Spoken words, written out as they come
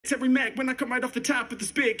Every Mac when I come right off the top of the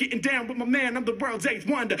spit, getting down with my man, I'm the world's eighth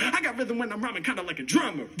wonder. I got rhythm when I'm rhyming, kinda like a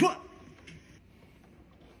drummer. What?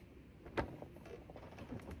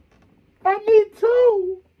 I need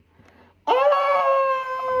two.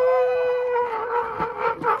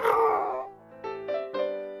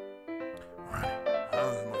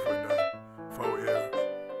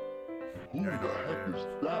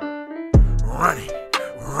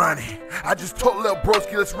 Run it. I just told Lil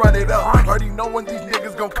Broski, let's run it up. Already know when these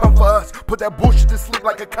niggas gon' come for us. Put that bullshit to sleep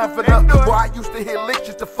like a confidant. Boy, I used to hit licks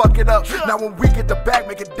just to fuck it up. Now when we get the bag,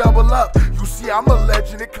 make it double up. You see, I'm a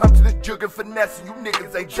legend. It comes to this jug and finesse, and you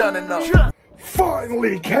niggas ain't done enough.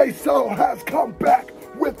 Finally, Queso has come back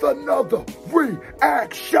with another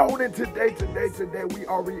reaction. And today, we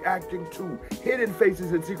are reacting to Hidden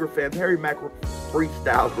Faces and Secret Fans. Mack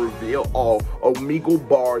Freestyles reveal all Omegle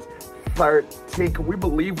bars 13. Can we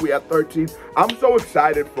believe we have 13? I'm so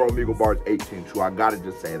excited for Omegle bars 18 too. I gotta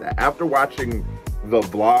just say that. After watching the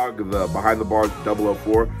vlog, the Behind the Bars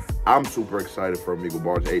 004, I'm super excited for Omegle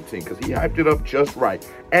bars 18 because he hyped it up just right.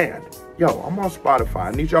 And yo, I'm on Spotify.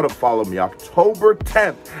 I need y'all to follow me. October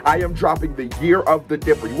 10th, I am dropping the Year of the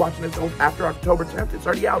Dipper. You watching this after October 10th? It's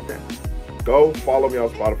already out there. Go follow me on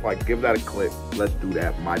Spotify. Give that a click. Let's do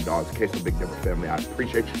that. My dogs, Queso Big Dipper family. I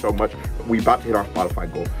appreciate you so much. We about to hit our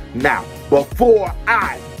Spotify goal. Now, before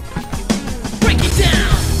I break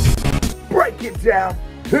it down,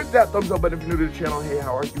 hit that thumbs up button if you're new to the channel. Hey,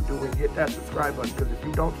 how are you doing? Hit that subscribe button, because if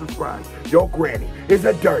you don't subscribe, your granny is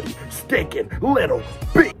a dirty, stinking little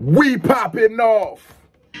bitch. We popping off.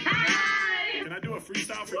 Hi. Can I do a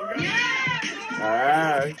freestyle for you guys? Yeah. All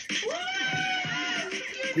right.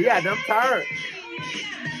 He had them turns.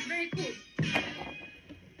 Very cool.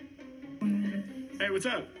 Hey, what's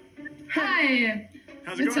up? Hi.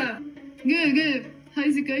 How's it what's going? Up? Good.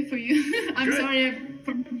 How's it going for you? I'm good. sorry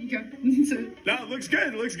for makeup. No, it looks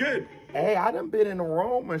good. It looks good. Hey, I done been in the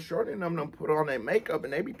room and Shorty and them done put on their makeup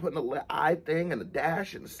and they be putting the little eye thing and the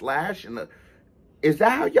dash and the slash and the... Is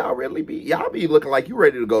that how y'all really be? Y'all be looking like you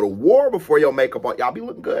ready to go to war before your makeup on. Y'all be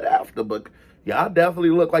looking good after, but y'all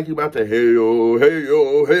definitely look like you about to hey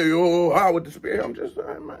yo, how with the spear. I'm just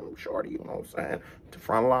saying, man, I'm Shorty, you know what I'm saying? To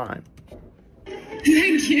front line.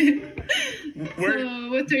 Thank you. Where,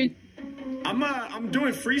 so, what are you... I'm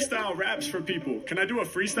doing freestyle raps for people. Can I do a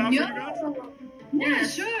freestyle for you guys? Yeah,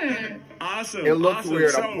 sure. Awesome. It looks awesome.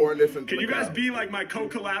 weird. So, I'm pouring this into can the you guys cup. be like my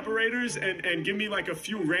co-collaborators and give me like a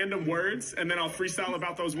few random words and then I'll freestyle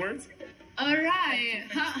about those words? All right.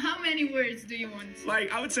 How many words do you want?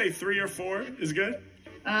 Like, I would say 3 or 4 is good.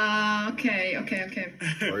 Okay.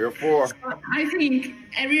 3 or 4. I think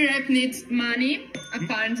every rap needs money,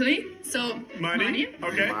 apparently. So money.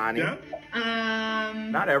 Okay. Money. Yeah.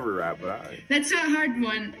 Not every rap, but I... That's a hard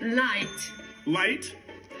one. Light.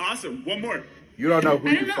 Awesome. One more. You don't know who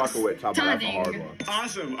you fucking with. Talk about that's a hard one.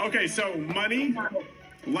 Awesome. Okay, so money,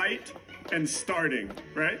 light, and starting,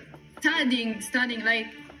 right? Studying, like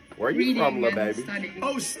where are you from, little baby? Studying.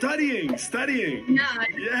 Oh, studying. Yeah.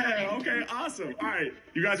 Yeah, okay, awesome. All right,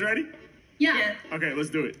 you guys ready? Yeah. Okay, let's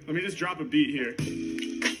do it. Let me just drop a beat here.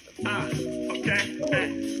 Okay.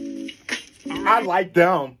 Hey. I like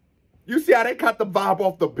them. You see how they cut the vibe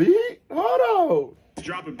off the beat? Hold on.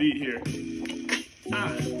 Drop a beat here.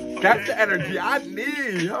 Okay. That's the energy I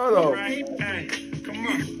need. Hold on. All right. Hey, come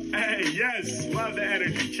on. Hey, yes. Love the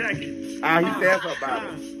energy. Check it. He said something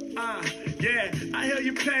about it. Yeah, I hear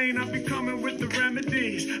your pain. I be coming with the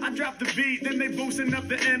remedies. I drop the beat, then they boosting up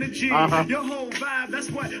the energy. Your whole vibe, that's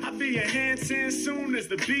what I be enhancing. Soon as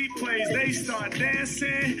the beat plays, they start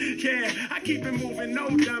dancing. Yeah, I keep it moving, no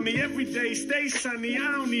dummy. Every day stay sunny.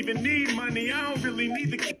 I don't even need money. I don't really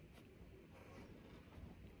need the...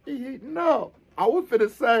 No, I was finna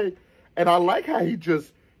say, and I like how he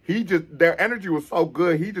just, their energy was so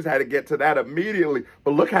good, he just had to get to that immediately.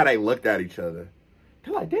 But look how they looked at each other.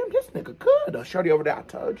 They're like, damn, this nigga good. Shorty over there, I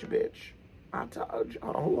told you, bitch. I told you.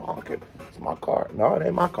 Hold on, okay. It's my car. No, it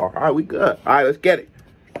ain't my car. All right, we good. All right, let's get it.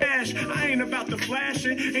 Cash, I ain't about the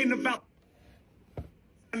flashing, ain't about...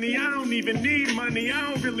 I don't even need money, I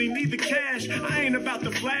don't really need the cash. I ain't about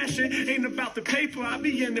the flashing, ain't about the paper, I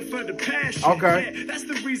be in it for the passion. Okay. Yeah, that's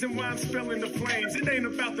the reason why I'm spilling the flames. It ain't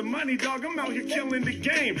about the money, dog, I'm out here killing the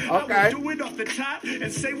game. Okay. I would do it off the top and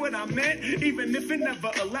say what I meant, even if it never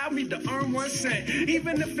allowed me to earn 1 cent.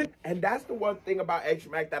 Even if it... And that's the one thing about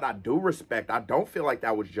H-Mack that I do respect. I don't feel like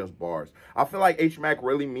that was just bars. I feel like H-Mack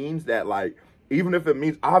really means that, like, even if it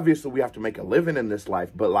means, obviously we have to make a living in this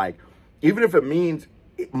life, but like, even if it means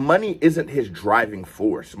money isn't his driving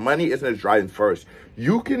force. Money isn't his driving force.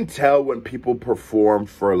 You can tell when people perform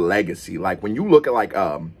for legacy. Like when you look at like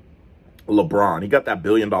LeBron. He got that $1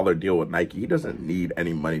 billion deal with Nike. He doesn't need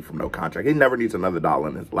any money from no contract. He never needs another dollar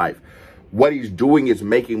in his life. What he's doing is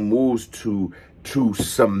making moves to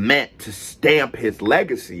cement, to stamp his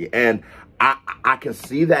legacy. And I can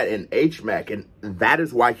see that in H-Mack, and that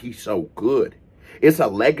is why he's so good. It's a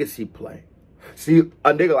legacy play. See,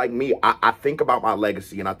 a nigga like me, I think about my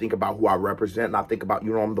legacy, and I think about who I represent, and I think about,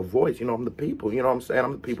 you know, I'm the voice, you know, I'm the people, you know what I'm saying?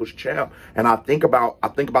 I'm the people's child. And I think about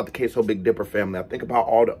the Queso Big Dipper family. I think about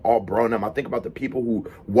all bro and them. I think about the people who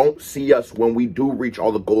won't see us when we do reach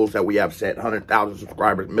all the goals that we have set, 100,000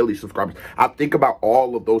 subscribers, million subscribers. I think about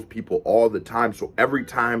all of those people all the time. So every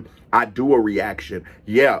time I do a reaction,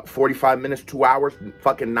 yeah, 45 minutes, 2 hours,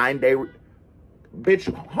 fucking 9-day,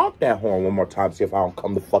 bitch, honk that horn one more time, see if I don't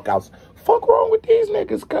come the fuck out. Fuck wrong with these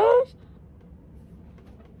niggas, cuz?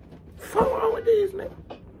 Fuck wrong with these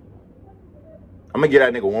niggas? I'm gonna get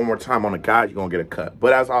that nigga one more time on the guys, you're gonna get a cut.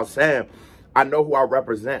 But as I was saying, I know who I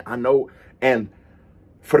represent. I know, and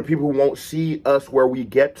for the people who won't see us where we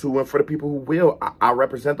get to, and for the people who will, I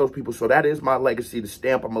represent those people. So that is my legacy, the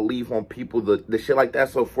stamp I'm gonna leave on people, the shit like that.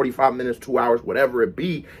 So 45 minutes, 2 hours, whatever it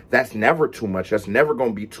be, that's never too much. That's never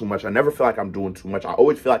gonna be too much. I never feel like I'm doing too much. I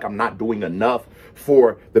always feel like I'm not doing enough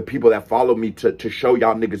for the people that follow me to show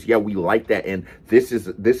y'all niggas, yeah, we like that. And this is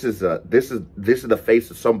the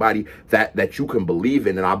face of somebody that you can believe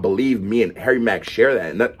in. And I believe me and Harry Mack share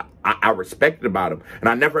that. And that, I respect it about him, and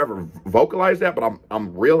I never ever vocalized that, but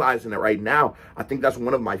I'm realizing it right now. I think that's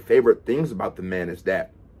one of my favorite things about the man, is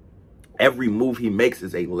that every move he makes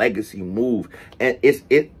is a legacy move, and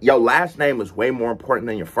your last name is way more important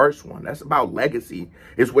than your first one. That's about legacy.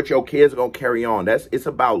 It's what your kids are gonna carry on. It's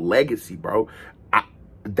about legacy, bro.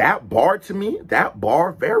 That bar, to me,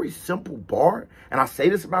 very simple bar, and I say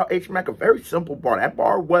this about H-Mack, a very simple bar. That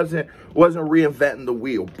bar wasn't reinventing the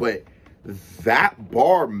wheel, but that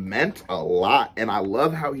bar meant a lot. And I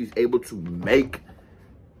love how he's able to make,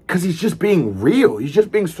 because he's just being real. He's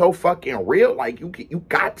just being so fucking real. Like, you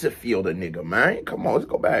got to feel the nigga, man. Come on, let's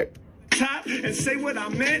go back. Top and say what I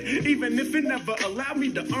meant, even if it never allowed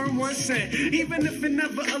me to earn 1 cent. Even if it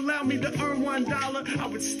never allowed me to earn $1, I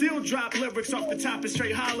would still drop lyrics off the top and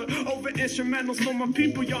straight holler over instrumentals for my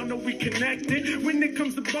people. Y'all know we connected. When it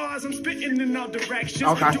comes to bars, I'm spitting in all directions.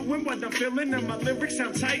 Okay. Doing what I'm feeling, and my lyrics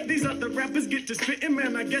sound tight. These other rappers get to spitting,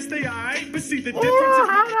 man, I guess they alright. But see the difference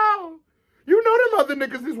is, you know them other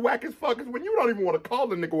niggas is whack as fuck, is when you don't even want to call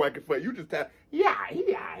the nigga whack as fuck. You just tell, yeah,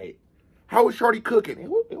 he alright. How was Shorty cooking? It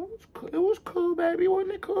was cool, baby.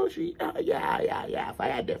 Wasn't it cool? Yeah. If I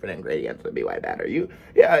had different ingredients, it'd be way better. You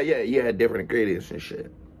had different ingredients and shit.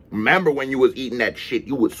 Remember when you was eating that shit,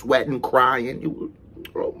 you was sweating, crying. You was,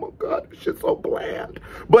 oh my God, this shit's so bland.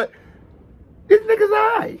 But these niggas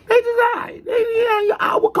alright. They just alright. Yeah,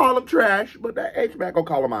 I would call them trash, but that H-Mack gonna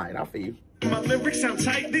call them alright. I feel you. my lyrics sound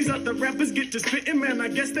tight. These other rappers get to spitting, man, I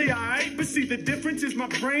guess they alright. But see, the difference is my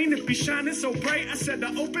brain, it be shining so bright. I said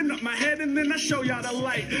I open up my head and then I show y'all the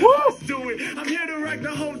light. Let's do it. I'm here to rock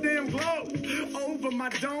the whole damn globe. Over my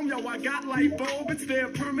dome, yo, I got light bulb. It's there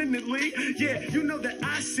permanently. Yeah, you know that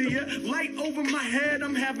I see it. Light over my head,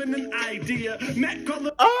 I'm having an idea. Matt, call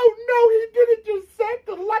the— oh no, he didn't just set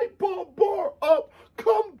the light bulb bar up.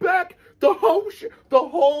 Come back. The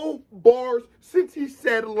whole bars since he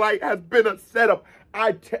said light has been a setup.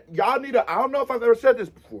 Y'all need to, I don't know if I've ever said this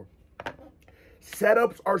before.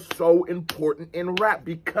 Setups are so important in rap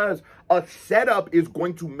because a setup is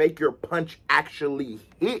going to make your punch actually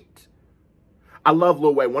hit. I love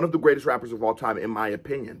Lil Wayne, one of the greatest rappers of all time, in my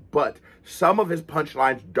opinion. But some of his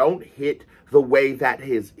punchlines don't hit the way that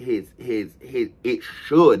it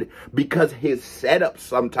should, because his setup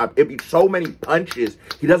sometimes, it'd be so many punches,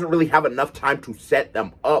 he doesn't really have enough time to set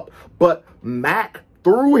them up. But Mack,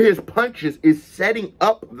 through his punches, is setting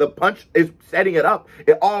up the punch, is setting it up.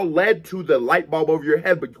 It all led to the light bulb over your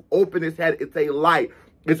head, but you open his head, it's a light.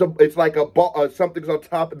 It's like a ball, something's on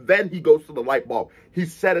top, and then he goes to the light bulb. He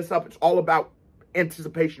set us up. It's all about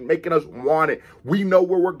anticipation, making us want it. We know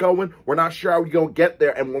where we're going. We're not sure how we're going to get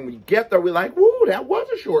there. And when we get there, we're like, woo, that was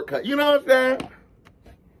a shortcut. You know what I'm saying?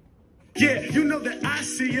 yeah, you know that I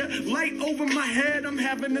see it. Light over my head, I'm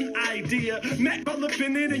having an idea. Matt all up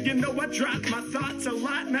in it, and you know I drop my thoughts a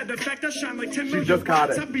lot. Matter of fact, I shine like 10 million just caught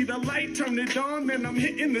watts. it. I be the light, turn it on, then I'm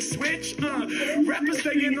hitting the switch. Rappers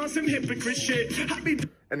staying on some hypocrite shit. I be—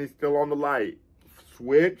 and he's still on the light.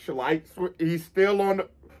 Switch, light, switch. He's still on the...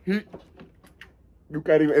 You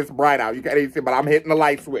can't even, it's bright out. You can't even see, but I'm hitting the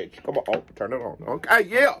light switch. Come on, turn it on. Okay,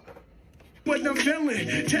 yeah. What I'm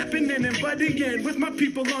feeling, tapping in and buddying with my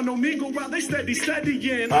people on Omegle while they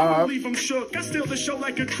studying. I don't leave them shook. I steal the show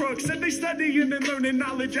like a crook. Said they studying and learning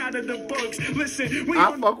knowledge out of the books. Listen,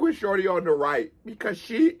 I fuck with Shorty on the right because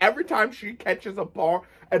every time she catches a bar,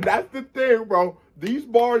 and that's the thing, bro. These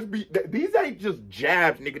bars these ain't just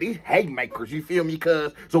jabs, nigga. These haymakers, you feel me?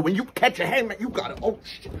 Cause so when you catch a haymaker, you gotta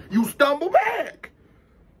you stumble back.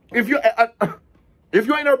 If you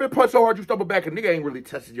ain't never been punched so hard you stumble back, a nigga ain't really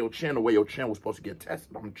tested your chin the way your chin was supposed to get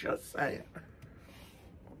tested. I'm just saying.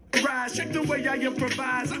 Check the way I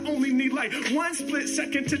improvise. I only need like 1 split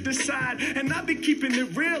second to decide. And I be keeping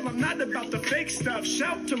it real. I'm not about the fake stuff.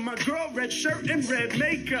 Shout to my girl, red shirt and red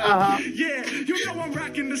makeup. Yeah, you know I'm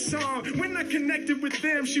rocking the song. When I connected with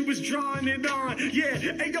them, she was drawing it on. Yeah,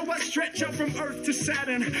 ayo, I stretch out from Earth to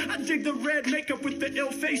Saturn. I dig the red makeup with the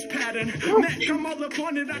ill face pattern. Matt come all up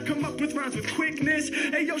on it. I come up with rhymes with quickness.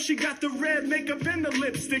 Ayo, she got the red makeup and the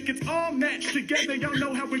lipstick. It's all matched together. Y'all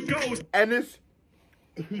know how it goes. And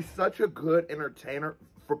he's such a good entertainer.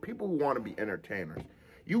 For people who want to be entertainers,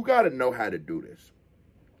 you got to know how to do this.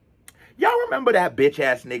 Y'all remember that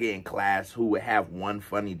bitch-ass nigga in class who would have one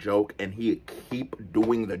funny joke and he'd keep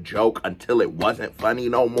doing the joke until it wasn't funny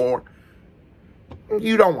no more?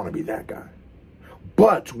 You don't want to be that guy.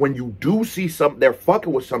 But when you do see they're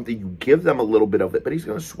fucking with something, you give them a little bit of it, but he's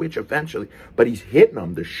going to switch eventually. But he's hitting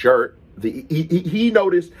them, the shirt. He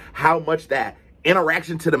noticed how much that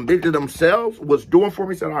interaction to them bitches themselves was doing for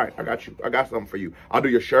me. He said, all right, I got you. I got something for you. I'll do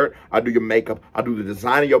your shirt. I'll do your makeup. I'll do the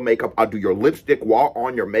design of your makeup. I'll do your lipstick while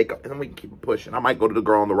on your makeup. And then we can keep it pushing. I might go to the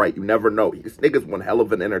girl on the right. You never know. This nigga's one hell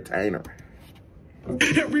of an entertainer.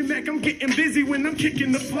 Every Mac, I'm getting busy when I'm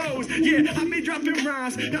kicking the flows. Yeah, I be dropping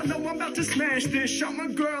rhymes. Y'all know I'm about to smash this. Shot my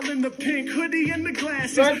girl in the pink hoodie and the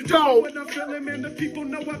glasses. Let's go. What I'm feeling, man, the people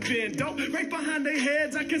know I've been dope. Right behind their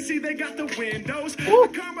heads, I can see they got the windows. Ooh. I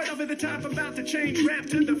come right over the top, about to change rap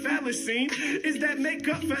to the phallus scene. Is that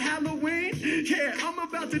makeup for Halloween? Yeah, I'm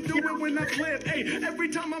about to do it when I flip. Hey, every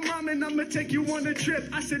time I'm rhyming, I'ma take you on a trip.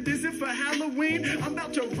 I said, is it for Halloween? I'm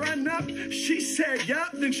about to run up. She said,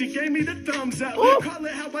 yup. Then she gave me the thumbs up. Ooh. Call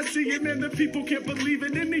it how I see it, man, the people can't believe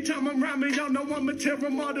it. Anytime I'm rhyming, y'all know I'ma tear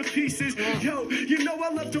them all to pieces. Yo, you know I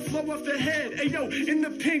love to flow off the head. Hey, yo, in the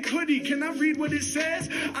pink hoodie, can I read what it says?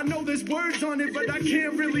 I know there's words on it, but I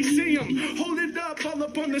can't really see them. Hold it up, all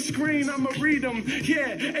up on the screen, I'ma read them.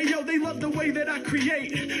 Yeah, hey, yo, they love the way that I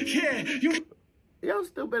create. Yeah, Yo,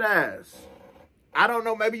 stupid ass. I don't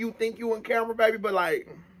know, maybe you think you on camera, baby, but like...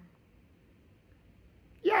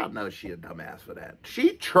 Y'all know she a dumbass for that.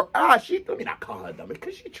 Let me not call her dumb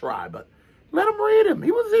because she tried, but let him read him.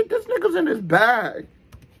 This nigga's in his bag.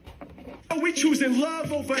 We choosing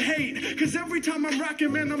love over hate, cause every time I'm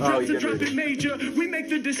rocking, man, I'm dropped to drop it major. We make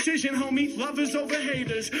the decision, homie, lovers over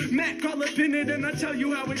haters. Mac all up in it and I tell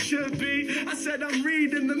you how it should be. I said I'm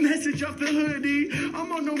reading the message off the hoodie.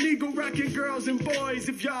 I'm on Omegle rocking girls and boys.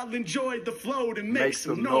 If y'all enjoyed the flow, then make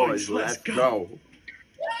some noise. Let's go.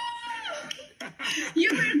 You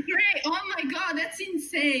were great. Oh my god, that's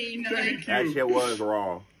insane. That shit was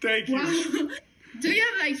raw. Thank you. Wow. Do you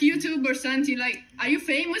have like YouTube or something? Like, are you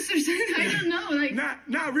famous or something? I don't know. Like,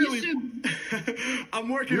 not really. I'm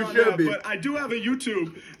working on that, but I do have a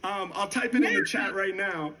YouTube. I'll type it in the chat right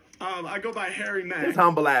now. I go by Harry Mack. This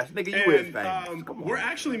humble ass nigga, you is famous. We're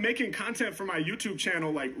actually making content for my YouTube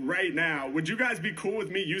channel like right now. Would you guys be cool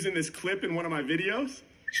with me using this clip in one of my videos?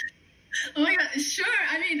 Oh my god, sure.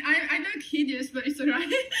 I mean, I look hideous, but it's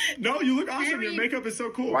alright. No, you look awesome. Your makeup is so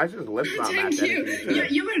cool. Why is his lips not Thank you.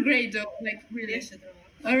 You were great though. Like, really.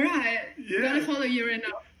 Alright. Yeah. Gonna follow you right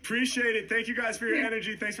now. Appreciate it. Thank you guys for your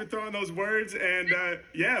energy. Thanks for throwing those words. And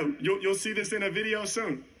yeah, you'll see this in a video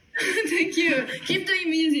soon. Thank you. Keep doing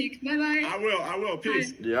music. Bye bye. I will.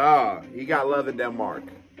 Peace. Bye. Yeah, he got love in Denmark.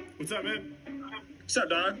 What's up, man? What's up,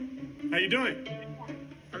 Don? How you doing?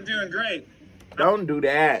 I'm doing great. Don't do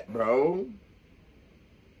that, bro.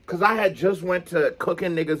 Cause I had just went to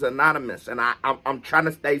Cooking Niggas Anonymous, and I'm trying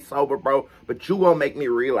to stay sober, bro. But you gonna make me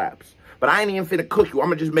relapse. But I ain't even finna cook you. I'm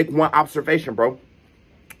gonna just make one observation, bro.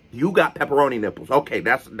 You got pepperoni nipples. Okay,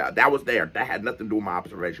 that was there. That had nothing to do with my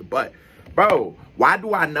observation. But, bro, why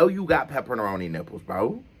do I know you got pepperoni nipples,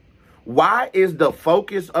 bro? Why is the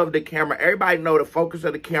focus of the camera, everybody know the focus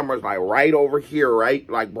of the camera is like right over here, right?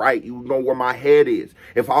 Like right, you know where my head is.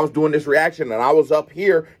 If I was doing this reaction and I was up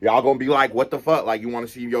here, y'all gonna be like, what the fuck? Like, you wanna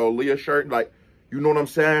see your Aaliyah shirt? Like, you know what I'm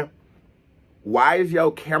saying? Why is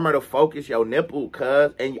your camera the focus, your nipple,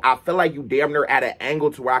 cuz? And I feel like you damn near at an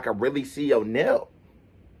angle to where I can really see your nip.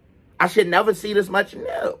 I should never see this much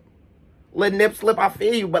nip. Let nip slip, I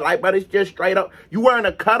feel you, but like, but it's just straight up. You wearing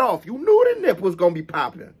a cutoff. You knew the nip was gonna be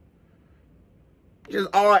popping. Just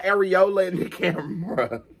all areola in the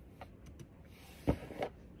camera.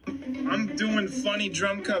 I'm doing funny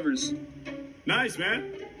drum covers. Nice,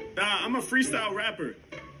 man. I'm a freestyle rapper.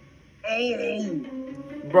 Oh.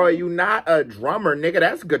 Bro, you not a drummer, nigga.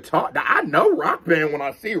 That's guitar. I know rock band when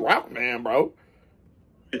I see rock band, bro.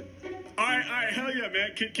 All right, hell yeah,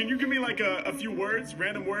 man. Can you give me like a few words,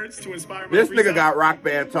 random words to inspire my This freestyle? nigga got rock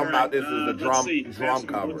band talking about this is a Let's see. drum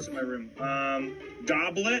cover. What's in my room?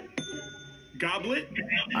 Goblet. Goblet?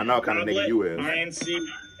 I know what kind of nigga you is. Nancy,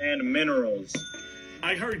 and minerals.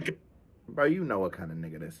 I heard... Bro, you know what kind of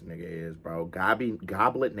nigga this nigga is, bro.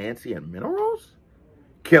 Goblet, Nancy, and minerals?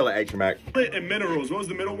 Killer H-Mac. Goblet and minerals. What was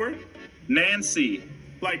the middle word? Nancy.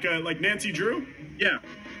 Like Nancy Drew? Yeah.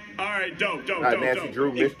 All right, dope. Nancy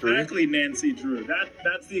Drew Mystery. Exactly, Nancy Drew.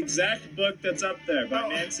 That's the exact book that's up there by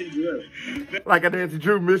Nancy Drew. Like a Nancy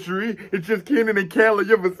Drew mystery. It's just Kenan and Kel in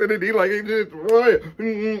your vicinity. Like, it just,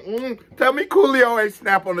 Tell me Coolio ain't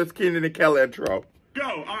snap on this Kenan and Kel intro. Go.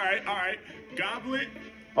 All right. Goblet.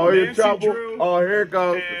 Oh, you're in Nancy trouble. Drew, Oh, here it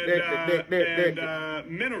goes. and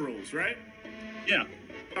minerals, right? Yeah.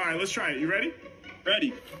 All right, let's try it. You ready?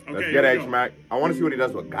 Ready. Okay. Let's here get we go. H-Mac. I want to see what he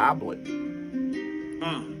does with Goblet.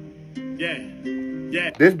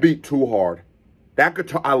 Yeah. This beat too hard. That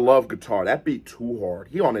guitar, I love guitar. That beat too hard.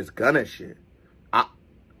 He on his gunna shit.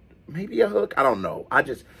 Maybe a hook? I don't know.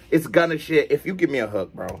 It's gunna shit. If you give me a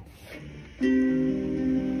hook, bro.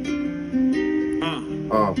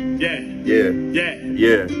 Yeah.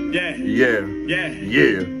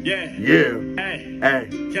 Hey.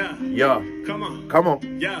 Yeah. Come on.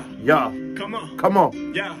 Yeah. Come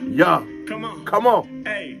on. Yeah. Come on.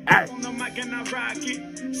 Hey. On the mic and I rock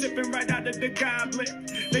it. Sipping right out of the goblet.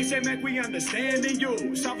 They say, Mac, we understanding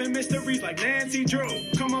you. Solving mysteries like Nancy Drew.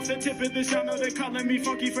 Come off the tip of this, y'all know they calling me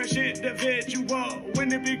funky fresh individual. When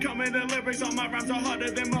it be coming, the lyrics on my rhymes are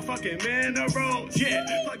harder than my fucking minerals. Yeah,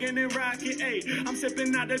 plugging and rocking. Hey, I'm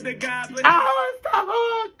sipping out of the goblet. Oh, it's the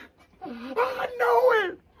hook. I know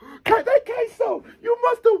it. Queso, you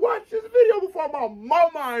must have watched this video before. My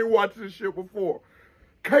mama ain't watched this shit before.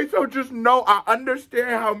 Queso, just know I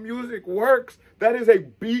understand how music works. That is a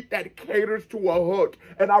beat that caters to a hook.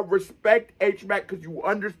 And I respect H-Mac because you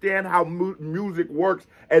understand how music works.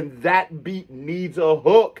 And that beat needs a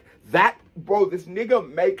hook. Bro, this nigga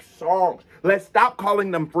makes songs. Let's stop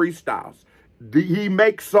calling them freestyles. He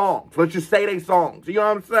makes songs. Let's just say they songs. You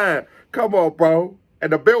know what I'm saying? Come on, bro.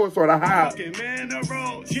 And the bill was sort of high. Yeah,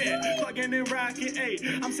 plugging and rocking, hey.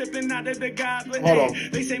 I'm sipping out of the goblet. Hold on.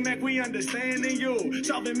 They say, Mac, we understanding you.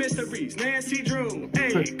 Solving mysteries, Nancy Drew.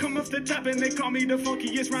 Hey, come off the top and they call me the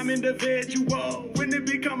funkiest rhyme individual. When it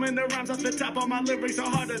be coming, the rhymes off the top, all my lyrics are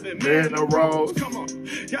harder than minerals. Come on,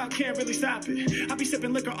 y'all can't really stop it. I be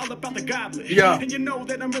sipping liquor all about the goblet. Yeah. And you know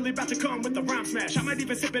that I'm really about to come with the rhyme smash. I might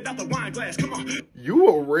even sip it out the wine glass. Come on. You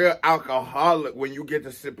a real alcoholic when you get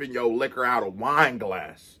to sipping your liquor out of wine glass.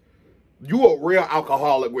 You a real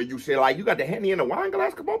alcoholic when you say, like, you got the Henny in a wine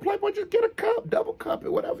glass. Come on, Playboy, just get a cup, double cup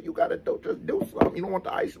it, whatever you got to do. Just do something. You don't want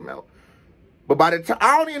the ice to melt. But by the time,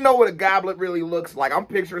 I don't even know what a goblet really looks like. I'm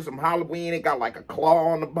picturing some Halloween. It got like a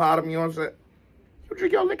claw on the bottom. You know what I'm saying? You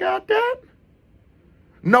drink your liquor out that?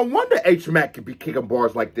 No wonder H-Mac can be kicking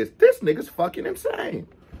bars like this. This nigga's fucking insane.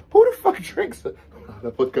 Who the fuck drinks a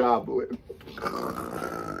goblet?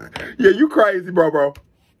 Yeah, you crazy, bro.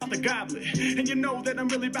 The goblet, and you know that I'm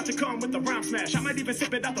really about to come with the rhyme smash. I might even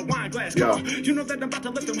sip it out the wine glass. Come on. You know that I'm about to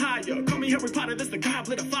lift them higher. Call me Harry Potter, this the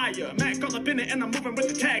goblet of fire. Mac all up in it, and I'm moving with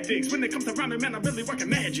the tactics. When it comes to rhyming, man, I'm really working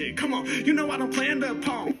magic. Come on, you know I don't plan to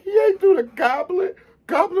pong. He ain't do the goblet.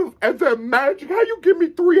 Goblet as that magic. How you give me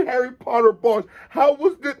 3 Harry Potter bars? How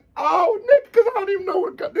was this? Oh, Nick, because I don't even know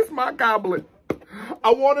what. This is my goblet.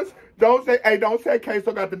 I want to. Don't say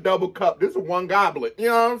Queso got the double cup. This is one goblet. You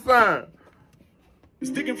know what I'm saying?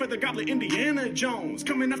 Sticking for the goblet, Indiana Jones.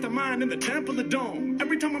 Coming after mine in the temple of dome.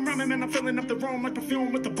 Every time I'm rhyming, man, I'm filling up the room like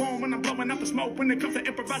perfume with the boom. When I'm blowing out the smoke, when it comes to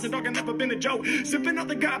improvising, dog, I never been a joke. Sipping out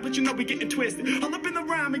the goblet, you know we getting twisted. All up in the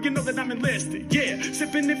rhyme, and you know that I'm enlisted. Yeah,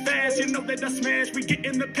 sipping it fast, you know that I smash. We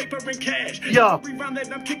getting the paper and cash. Yeah. Every round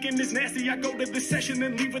that I'm kicking is nasty. I go to the session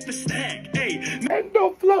and leave with the stack. Hey, and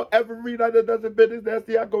no flow. Every night that doesn't fit is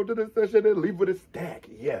nasty. I go to the session and leave with a stack.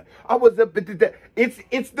 Yeah, I was up into that. It's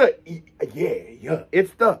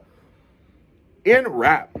the in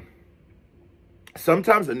rap,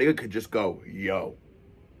 sometimes a nigga could just go, yo.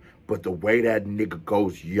 But the way that nigga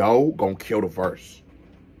goes, yo, gonna kill the verse.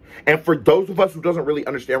 And for those of us who doesn't really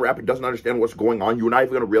understand rap and doesn't understand what's going on, you're not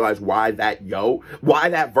even gonna realize why that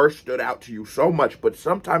verse stood out to you so much. But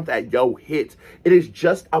sometimes that yo hits. It is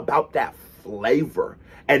just about that flavor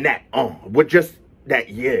and that, with just that,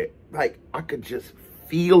 yeah. Like, I could just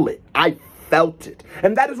feel it. I felt it.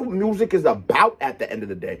 And that is what music is about at the end of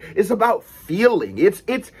the day. It's about feeling. It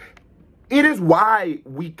is why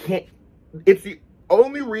we can't, it's the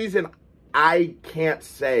only reason I can't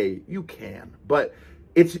say, you can, but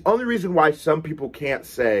it's the only reason why some people can't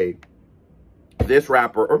say this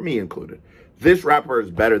rapper, or me included, this rapper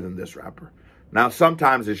is better than this rapper. Now,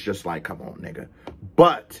 sometimes it's just like, come on, nigga.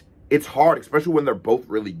 But it's hard, especially when they're both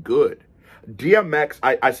really good. DMX,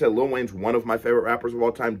 I said Lil Wayne's one of my favorite rappers of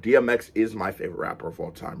all time. DMX is my favorite rapper of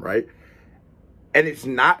all time, right? And it's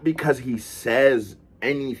not because he says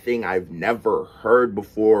anything I've never heard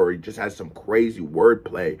before, or he just has some crazy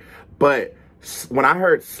wordplay. But when I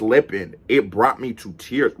heard Slippin', it brought me to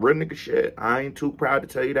tears. Real nigga shit. I ain't too proud to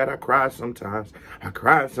tell you that I cry sometimes. I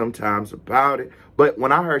cry sometimes about it. But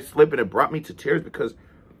when I heard Slippin', it brought me to tears because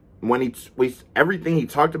when everything he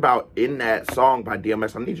talked about in that song by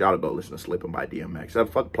DMX, I need y'all to go listen to Slippin' by DMX.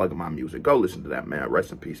 Fuck plugging my music. Go listen to that, man.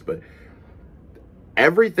 Rest in peace. But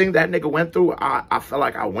everything that nigga went through, I felt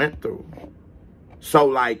like I went through. So,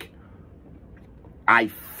 like, I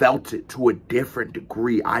felt it to a different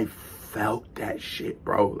degree. I felt that shit,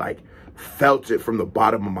 bro. Like, felt it from the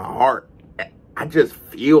bottom of my heart. I just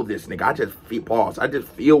feel this, nigga. I just feel, pause. I just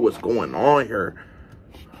feel what's going on here.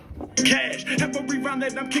 Cash, every round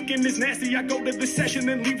that I'm kicking is nasty. I go to the session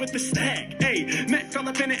and leave with the stack. Hey, Matt fell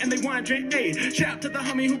up in it and they wondering. Hey, shout out to the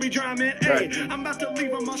homie who be drumming. Hey, I'm about to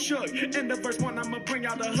leave them all shook. In the verse 1, I'ma bring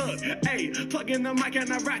out the hook. Hey, plug in the mic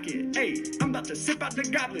and I rock it. Hey, I'm about to sip out the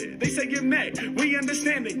goblet. They say you're Mac, we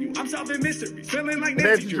understanding you. I'm solving mysteries, feeling like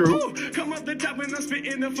Nancy Drew. Come up the top when I'm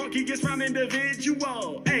spitting the funkiest rhyme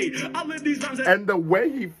individual. Hey, all of these rhymes. And the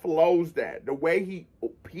way he flows that, the way he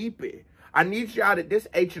peep it. I need y'all to this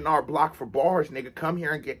H&R Block for bars, nigga. Come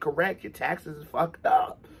here and get correct. Your taxes is fucked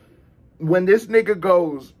up. When this nigga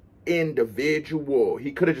goes individual,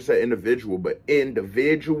 he could have just said individual, but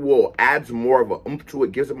individual adds more of a oomph to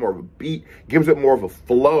it, gives it more of a beat, gives it more of a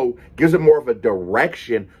flow, gives it more of a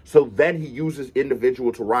direction. So then he uses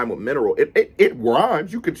individual to rhyme with mineral. It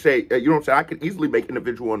rhymes. You could say, you know what I'm saying? I could easily make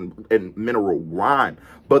individual and mineral rhyme.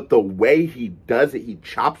 But the way he does it, he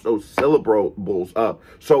chops those syllables up.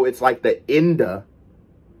 So it's like the inda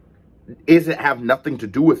isn't have nothing to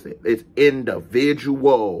do with it. It's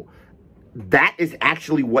individual. That is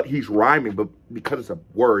actually what he's rhyming, but because it's a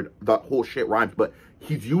word, the whole shit rhymes. But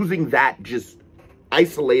he's using that, just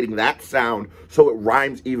isolating that sound so it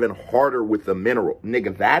rhymes even harder with the mineral.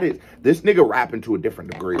 Nigga, that is, this nigga rapping to a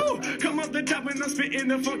different degree. Come up the top when I'm spitting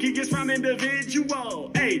the funkiest rhyme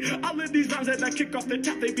individual. Hey, all of these rhymes that I kick off the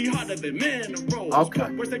top, they be harder than minerals. Okay.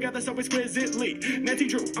 Words together so exquisitely. Nancy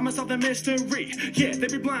Drew, I'ma solve the mystery. Yeah, they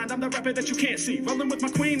be blind, I'm the rapper that you can't see. Rolling with my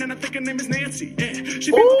queen and I think her name is Nancy. Yeah,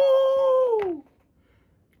 she be... Ooh!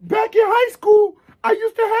 Back in high school, I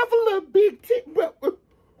used to have a little big tip, but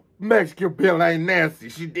Mexican Bill ain't Nancy.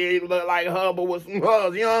 She did look like her, but with some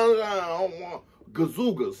hugs, you know what I'm saying?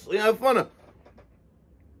 Gazoogas. You know, funny.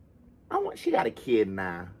 She got a kid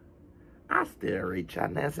now. I still reach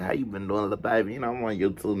out. Nancy, how you been doing, little baby? You know, I'm on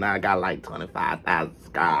YouTube now. I got like 25,000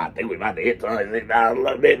 subscribers. I think we about to hit 26,000 a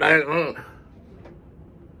little bit.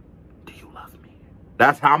 Do you love me?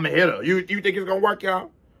 That's how I'm going to hit her. You think it's going to work, y'all?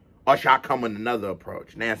 Or should I come with another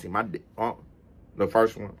approach? Nancy, the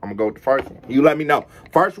first one. I'm going to go with the first one. You let me know.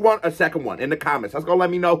 First one or second one in the comments. That's going to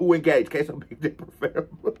let me know who engaged. In case I'm Big Dipper fan.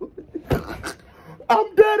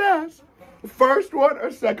 I'm dead ass. First one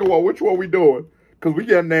or second one? Which one we doing? Because we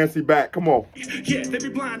getting Nancy back. Come on. Yeah, they be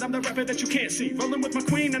blind. I'm the rapper that you can't see. Rolling with my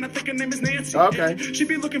queen and I think her name is Nancy. Okay. She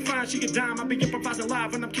be looking fine. She get dime. I be improvising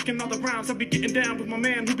live when I'm kicking all the rhymes. I be getting down with my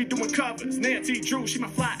man who be doing covers. Nancy Drew, she my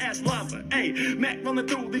fly ass lover. Hey, Mac rolling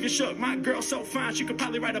through, leave you shook. My girl so fine, she could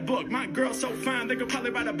probably write a book. My girl so fine, they could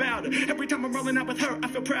probably write about her. Every time I'm rolling out with her, I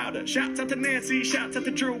feel prouder. Shouts out to Nancy, shouts out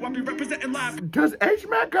to Drew. I be representing live. Does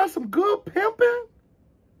H-Mac got some good pimping?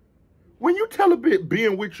 When you tell a bit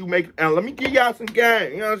being with you make, and let me give y'all some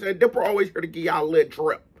game. You know what I'm saying? Dipper always here to give y'all a little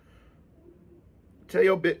trip. Tell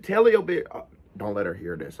your bit. Don't let her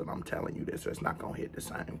hear this, and I'm telling you this. So it's not gonna hit the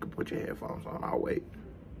same. You can put your headphones on. I'll wait.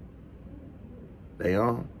 They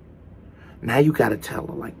on. Now you gotta tell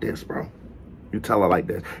her like this, bro. You tell her like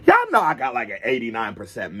this. Y'all know I got like an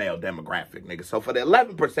 89% male demographic, nigga. So for the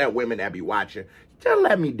 11% women that be watching, just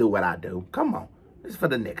let me do what I do. Come on. This is for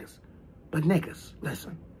the niggas. But niggas,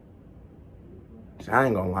 listen. I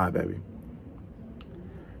ain't gonna lie, baby.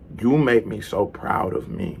 You make me so proud of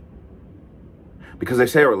me. Because they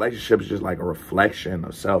say a relationship is just like a reflection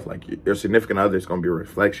of self. Like your significant other is gonna be a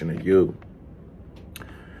reflection of you.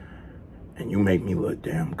 And you make me look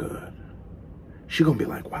damn good. She gonna be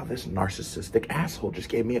like, wow, this narcissistic asshole just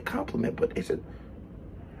gave me a compliment. But they said,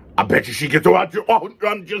 I bet you she gets out. Oh,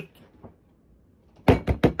 I'm just...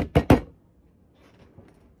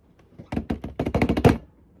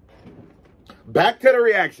 Back to the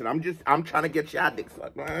reaction. I'm trying to get y'all dick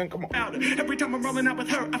sucked, man. Come on. Every time I'm rolling out with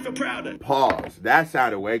her, I feel prouder. Pause. That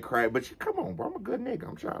sounded way crazy. But come on, bro. I'm a good nigga.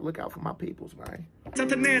 I'm trying to look out for my peoples, man. Shouts out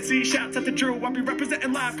to Nancy, shouts out to Drew. I'll be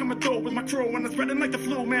representing live, coming through with my crew. And I'm spreading like the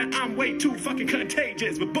flu, man. I'm way too fucking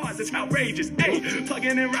contagious. With bars, it's outrageous. Hey,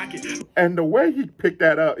 plugging in rocket. And the way he picked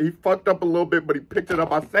that up, he fucked up a little bit, but he picked it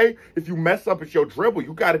up. I say, if you mess up, it's your dribble.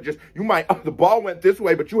 You gotta you might, the ball went this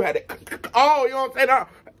way, but you had it. Oh, you know what I'm saying?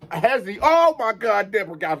 Hezzy. Oh my God,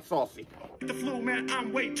 Deborah got saucy. The flu, man,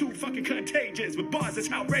 I'm way too fucking contagious. With bars,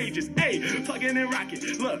 it's outrageous. Hey, plugging in rocket.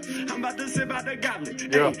 Look, I'm about to sip out the goblet.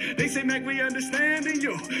 Yeah. Hey, they say, Mac, we understanding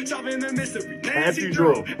you. Solving the mystery. Nancy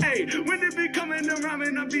Drew. Hey, when it be coming to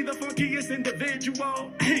rhyming, I'll be the funkiest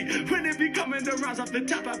individual. Hey, when it be coming to rhymes off the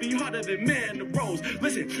top, I'll be harder than minerals.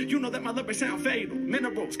 Listen, you know that my lyrics sound fatal.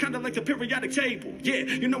 Minerals, kind of like the periodic table. Yeah,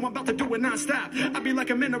 you know I'm about to do it non-stop. I'll be like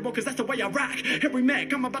a mineral, cause that's the way I rock. Harry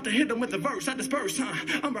Mack, I'm about to hit them with a verse. I disperse,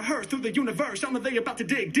 I'm rehearsed through the universe. I'm they about to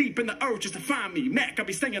dig deep in the earth just to find me. Mac, I'll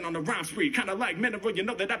be staying on the rhyme spree. Kinda like mineral, you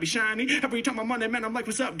know that I be shiny. Every time I'm on it, man, I'm like,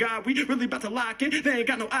 what's up, God? We really about to lock it. They ain't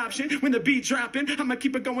got no option. When the beat dropping, I'ma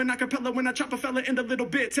keep it going acapella when I chop a fella into little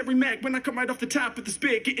bits. Every Mac, when I come right off the top with the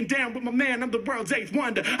spit. Getting down with my man, I'm the world's eighth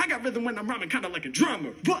wonder. I got rhythm when I'm rhyming, kinda like a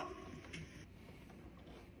drummer. What?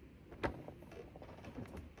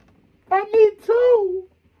 I need two.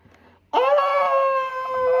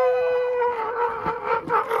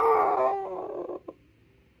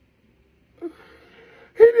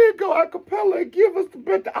 He didn't go a cappella and give us the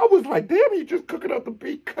beat. I was like, damn, he just cooking up the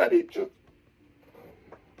beat cut. He just.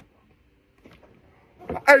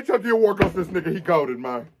 HOD award goes to this nigga. He goated,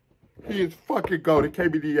 man. He is fucking goated.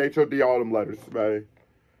 KBD, HOD, all them letters, man.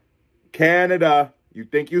 Canada. You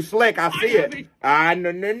think you slick. I see it.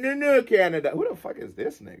 No, Canada. Who the fuck is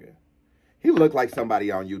this nigga? He looked like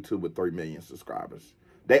somebody on YouTube with 3 million subscribers.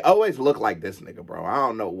 They always look like this nigga, bro. I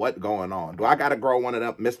don't know what's going on. Do I got to grow one of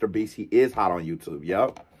them? Mr. Beast, he is hot on YouTube,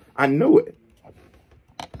 yo. I knew it.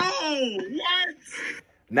 Oh, what?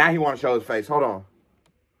 Now he want to show his face. Hold on.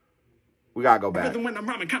 We got to go back. When I'm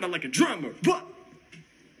rhyming, kind of like a drummer. What?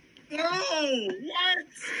 Oh, what?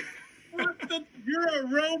 What the? You're a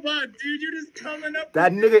robot, dude. You're just coming up.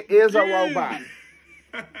 That nigga is a robot.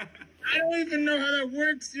 I don't even know how that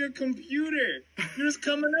works. Your computer. You're just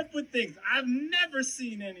coming up with things. I've never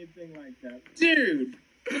seen anything like that. Dude.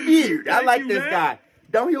 Dude, I like this guy.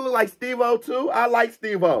 Don't he look like Steve-O too? I like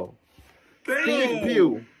Steve-O. Thank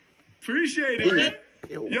you. Appreciate it.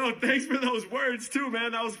 Yo, thanks for those words too,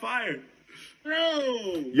 man. That was fire.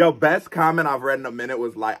 Bro. Yo, best comment I've read in a minute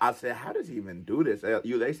was like, I said, how does he even do this?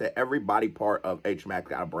 They said every body part of H-Mac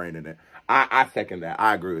got a brain in it. I second that.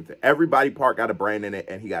 I agree with it. Every body part got a brain in it,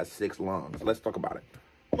 and he got 6 lungs. Let's talk about it.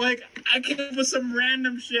 Like, I came up with some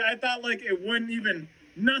random shit. I thought, like, it wouldn't even,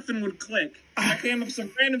 nothing would click. I came up with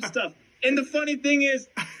some random stuff. And the funny thing is,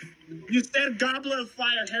 you said Goblet of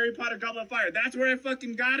Fire, Harry Potter Goblet of Fire. That's where I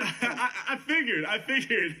fucking got it from. I figured.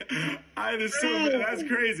 I assumed that's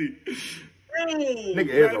crazy. Bro, nigga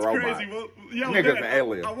is a robot. Crazy. Well, yo, nigga's man, an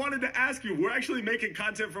alien. I wanted to ask you, we're actually making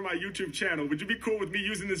content for my YouTube channel. Would you be cool with me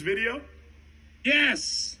using this video?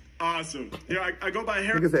 yes. Awesome. Yeah, I go by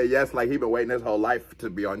Harry. Nigga said yes like he been waiting his whole life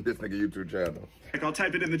to be on this nigga YouTube channel. I'll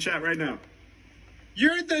type it in the chat right now.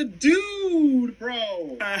 You're the dude,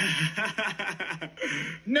 bro.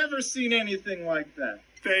 Never seen anything like that.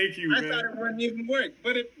 Thank you, man. I thought it wouldn't even work,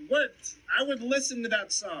 but it worked. I would listen to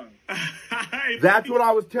that song. That's what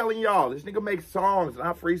I was telling y'all. This nigga makes songs,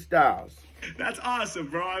 not freestyles. That's awesome,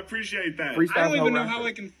 bro. I appreciate that. Freestyle I don't even know how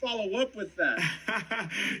I can follow up with that.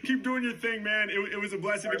 Keep doing your thing, man. It was a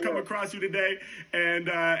blessing to come across you today, and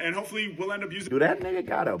hopefully we'll end up using. Do that nigga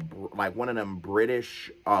got like one of them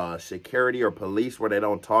British security or police where they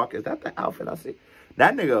don't talk? Is that the outfit I see?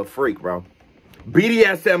 That nigga a freak, bro.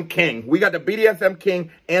 BDSM king. We got the BDSM king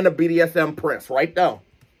and the BDSM prince right there.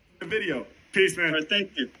 The video. Peace, man. Right,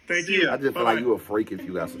 thank you. Thank you. I just feel like you a freak if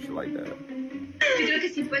you got some shit like that.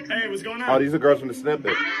 Hey, what's going on? Oh, these are girls from the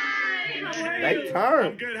snippet. Hey, They turn.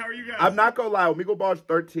 I'm good. How are you guys? I'm not gonna lie. Omegle Bars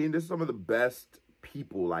 13. This is some of the best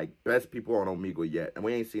people on Omegle yet, and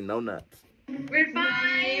we ain't seen no nuts. We're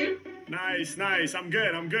fine. Nice. I'm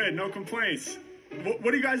good. No complaints.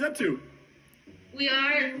 What are you guys up to? We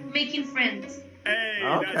are making friends. Hey,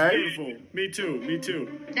 Okay. that's beautiful. Me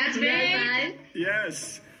too. That's very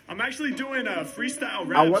Yes. I'm actually doing a freestyle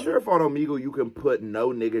rap. I wonder if on Omegle you can put no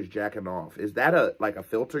niggas jacking off. Is that a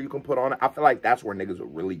filter you can put on it? I feel like that's where niggas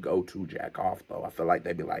would really go to jack off, though. I feel like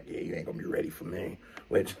they'd be like, yeah, you ain't gonna be ready for me.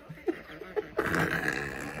 Which...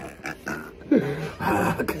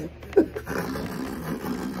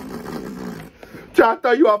 Try to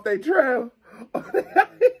throw you off their trail.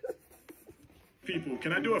 people.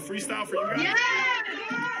 Can I do a freestyle for you guys?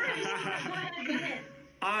 Yeah.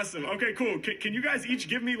 Awesome. Okay, cool. Can you guys each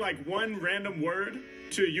give me like one random word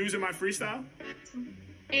to use in my freestyle?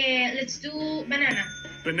 Let's do banana.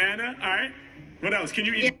 Banana. All right. What else? Can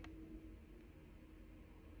you eat?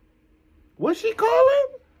 What's she calling?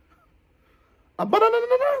 A banana?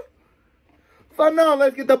 So no,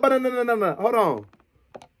 let's get the banana. Hold on.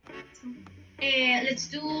 Let's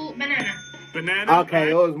do banana. Banana.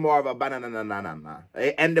 Okay, it was more of a banana.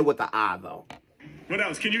 It ended with the I though. What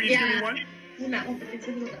else? Can you each give me one?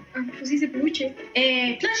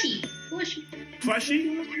 Plushie?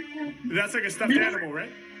 That's like a stuffed animal,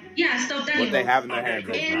 right? Yeah, stuffed animal. What they have in their hand.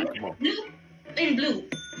 Come on. Blue.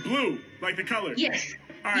 Blue, like the color. Yes.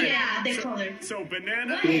 All right. Yeah, the color. So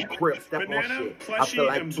banana, Big crip, step on shit. I feel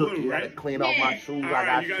like and Tookie blue, had to right? clean off my shoes. All I got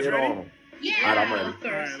right, you guys shit ready? on them. Yeah. All right, I'm ready.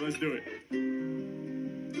 All right, let's do it.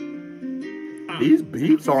 These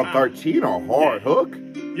beats on 13 are hard. Hook?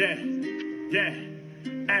 Yeah.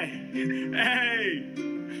 Hey.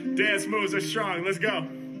 Dance moves are strong. Let's go.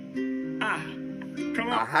 Come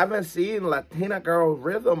on. I haven't seen Latina girl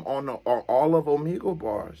rhythm on all of Omegle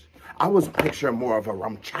bars. I was picturing more of a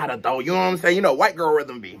rumchata though. You know what I'm saying? You know, white girl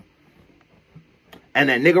rhythm be. And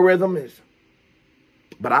then nigga rhythm is.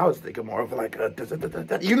 But I was thinking more of like a,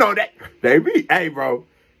 you know that. They be, hey bro,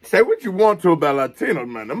 say what you want to about Latinos,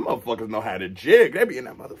 man. Them motherfuckers know how to jig. They be in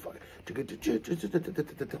that motherfucker.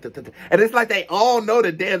 And it's like they all know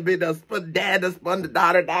the dance bit done spun dad, done spun the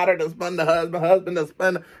daughter done spun the husband done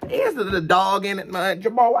spun the, here's the dog in it, man.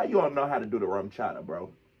 Jamal, why you don't know how to do the rum chata, bro?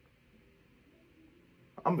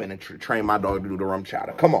 I'm gonna train my dog to do the rum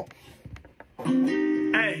chata. Come on.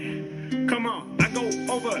 Hey, come on. I go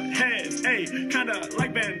over heads, hey, kinda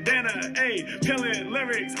like bandana, hey, peeling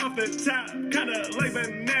lyrics off the top, kinda like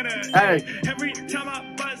banana, hey. Every time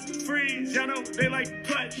I bust freeze, y'all know they like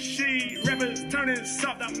plushy. Rappers turning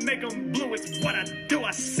soft, I make them blue. It's what I do.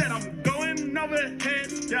 I said I'm going over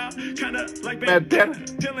heads, y'all, kinda like bandana,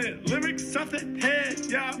 peeling lyrics off the head,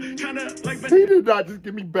 y'all, kinda like bandana. He did not just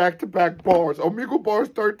give me back-to-back bars. Omegle bars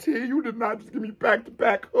 13, you did not just give me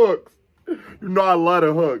back-to-back hooks. You know I love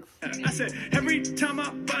the hooks. I said, every time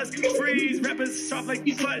I buzz, freeze, rappers soft like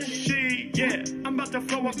plushy. Yeah, I'm about to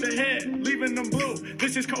flow off the head, leaving them blue.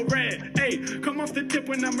 This is code red. Hey, come off the tip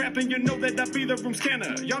when I'm rapping, you know that I be the room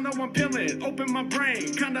scanner. Y'all know I'm peeling, open my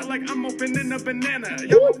brain, kinda like I'm opening a banana.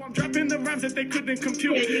 Y'all know I'm dropping the rhymes that they couldn't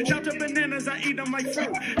compute. Shout to bananas, I eat them like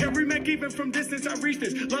fruit. Every Mac, even from distance, I reach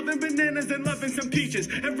this. Loving bananas and loving some peaches.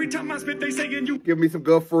 Every time I spit, they saying you. Give me some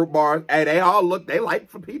good fruit bars. Hey, they all look, they like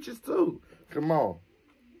for peaches too. Come on.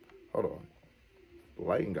 Hold on. The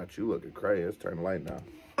lighting got you looking crazy. Let's turn the light down.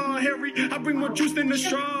 Oh, Harry, I bring more juice than the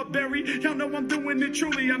strawberry. Y'all know I'm doing it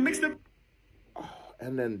truly. I mix them. Oh,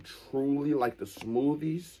 and then truly like the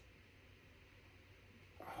smoothies.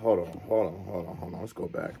 Hold on. Let's go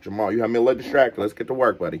back. Jamal, you have me a little distracted. Let's get to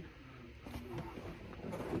work, buddy.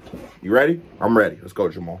 You ready? I'm ready. Let's go,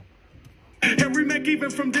 Jamal. Every Mac, even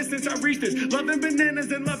from distance, I reach this. Loving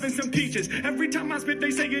bananas and loving some peaches. Every time I spit, they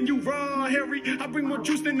saying you raw, Harry. I bring more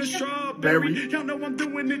juice than the strawberry. Y'all know I'm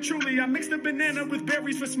doing it truly. I mix the banana with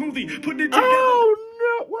berries for smoothie. Put it together. Oh,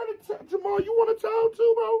 no. What Jamal, you want to tell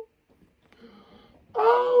too, bro?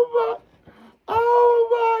 Oh,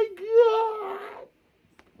 my God.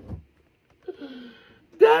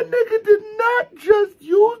 That nigga did not just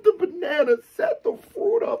use the banana, set the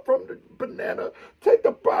fruit up from the banana, take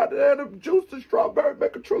the banana, juice the strawberry,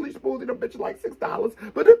 make a truly smoothie, the bitch like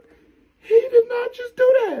 $6. But he did not just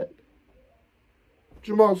do that.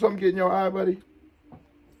 Jamal, something getting your eye, buddy?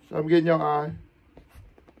 Something getting your eye?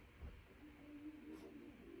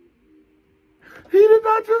 He did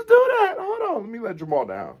not just do that. Hold on, let me let Jamal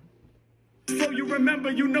down. So you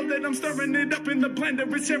remember, you know that I'm stirring it up in the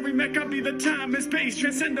blender. It's Harry Mack, I'll be the time and space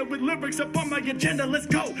transcender with lyrics up on my agenda. Let's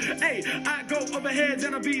go. Hey, I go over heads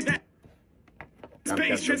and I'll be that.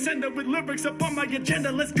 Space transcender with lyrics up on my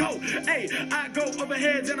agenda. Let's go. Hey, I go over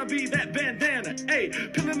heads and I'll be that bandana. Hey,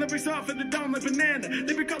 peeling lyrics off in the dome like banana.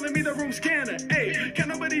 They be calling me the room scanner. Hey, can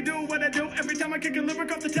nobody do what I do? Every time I kick a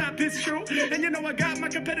lyric off the top, it's true. And you know I got my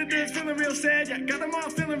competitors feeling real sad. Yeah, got them all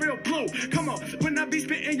feeling real blue. Come on, when I be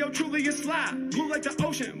spitting, yo, truly is fly. Blue like the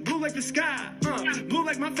ocean, blue like the sky. Blue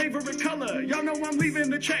like my favorite color. Y'all know I'm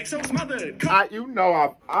leaving the track so smothered. You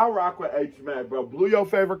know I rock with H-Mac, bro. Blue your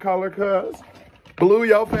favorite color, cuz. Blue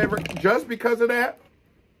your favorite, just because of that?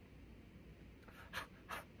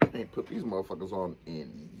 I ain't put these motherfuckers on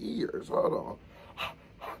in years. Hold on.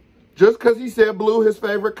 Just because he said blue his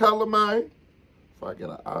favorite color, man. If I get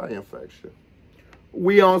an eye infection.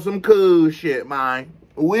 We on some cool shit, man.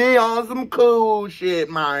 We on some cool shit,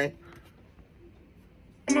 man.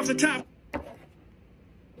 Off the top.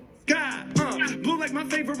 sky. Blue like my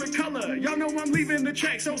favorite color. Y'all know I'm leaving the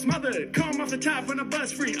track so smothered. Come off the top when I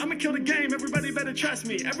buzz free. I'ma kill the game, everybody better trust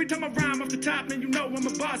me. Every time I rhyme off the top, man, you know I'm a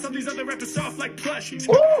boss. All these other rappers soft like plushies.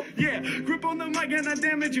 Yeah, grip on the mic and I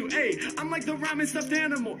damage you. Ayy, I'm like the rhyming stuffed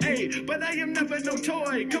animal. Ayy, but I am never no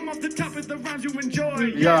toy. Come off the top with the rhymes you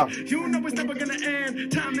enjoy. Yeah. You know it's never gonna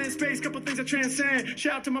end. Time and space, couple things I transcend.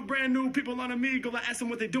 Shout out to my brand new people on Omegle. I asked them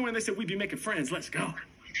what they doing. They said we be making friends. Let's go.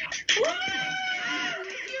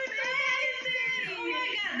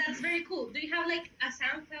 That's very cool. Do you have like a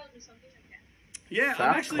SoundCloud or something like that? Yeah,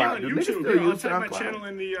 I'm actually on YouTube. I'll type my channel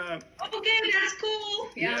in the. Okay, that's cool.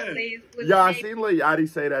 Yeah, please. Yeah, I seen Lil Yachty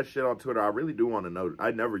say that shit on Twitter. I really do want to know.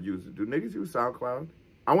 I never use it. Do niggas use SoundCloud?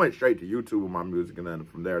 I went straight to YouTube with my music, and then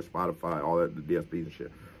from there, Spotify, all that, the DSPs and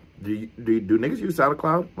shit. Do niggas use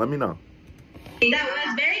SoundCloud? Let me know. That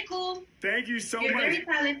was very cool. Thank you so much. You're very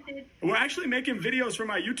talented. We're actually making videos for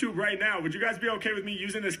my YouTube right now. Would you guys be okay with me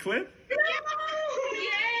using this clip?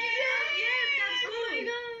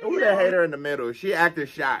 Who that hater in the middle? She acted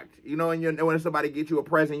shocked. You know, when somebody get you a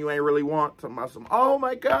present you ain't really want. Talking about some, oh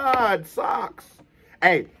my God, socks.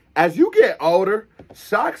 Hey, as you get older,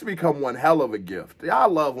 socks become one hell of a gift. I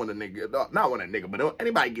love when a nigga, not when a nigga, but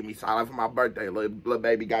anybody give me socks. Like for my birthday, little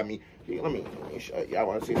baby got me. Let me show you. Y'all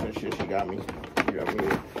want to see some shit she got me? She got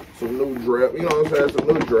me some new drip. You know what I'm saying?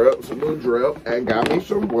 Some new drip. And got me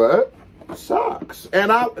some what? Socks.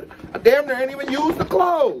 And I damn near ain't even used the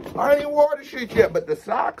clothes. I ain't even wore the shit yet, but the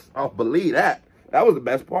socks, oh, believe that. That was the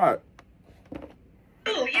best part.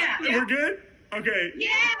 Oh, yeah. We're good? Okay. Yeah.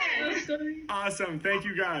 Awesome. Thank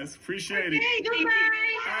you guys. Appreciate it. Goodbye.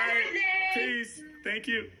 All right. Peace. Thank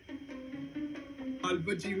you.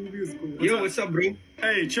 Yo, what's up, bro?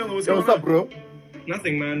 Hey, chillin'. What's Yo, going what's up, bro?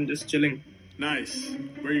 Nothing, man. Just chilling. Nice.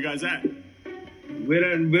 Where you guys at?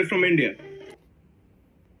 We're from India.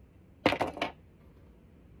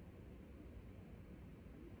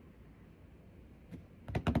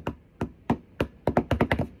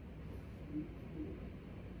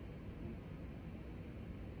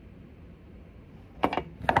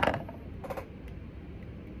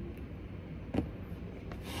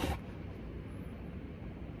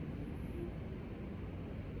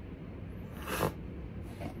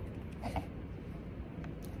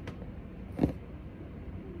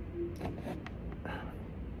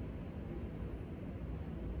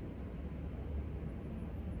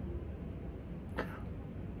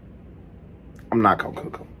 I'm not gonna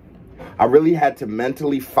cook them. I really had to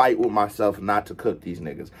mentally fight with myself not to cook these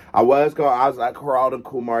niggas. I was like Harold and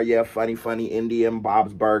Kumar, yeah, funny Indian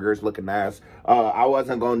Bob's Burgers looking ass. I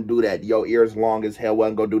wasn't gonna do that. Yo, ears long as hell.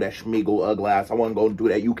 Wasn't gonna do that Schmiegel ugly ass. I wasn't gonna do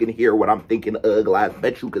that. You can hear what I'm thinking ugly ass.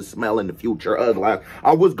 Bet you can smell in the future ugly ass.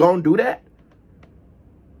 I was gonna do that,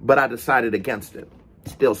 but I decided against it.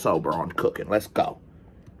 Still sober on cooking. Let's go.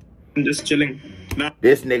 I'm just chilling.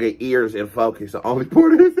 This nigga ears in focus. The only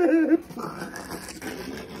part of his head.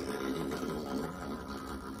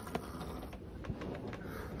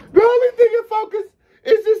 The only thing in focus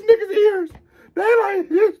is this nigga's ears. They like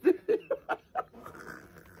this.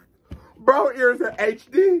 Bro, ears in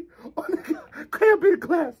HD. Oh, nigga, can't be the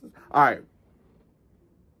glasses. All right.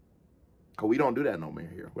 Cause we don't do that no more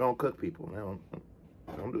here. We don't cook people. We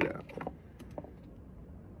don't do that.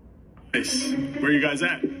 Nice. Where you guys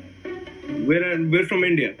at? We're from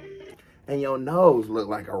India. And your nose look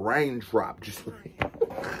like a raindrop. Just like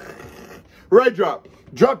raindrop.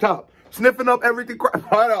 Drop top. Sniffing up everything. All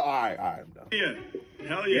right. I'm done. Yeah.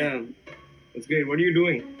 Hell yeah. Yeah. That's great. What are you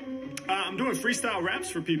doing? I'm doing freestyle raps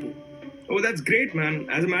for people. Oh, that's great, man.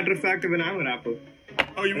 As a matter of fact, even I'm a rapper.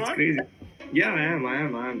 Oh, you That's are? crazy. Yeah, I am. Hey, I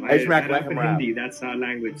Mack, let rap him in rap. Hindi. That's our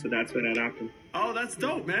language, so that's where I rap in. Oh, that's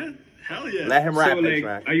dope, man. Hell yeah. Let him rap, So, like,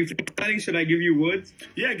 Mack. are you freestyling? Should I give you words?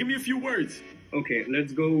 Yeah, give me a few words. Okay,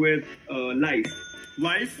 let's go with life.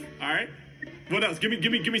 Life. All right. What else? Give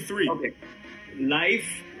me 3. Okay.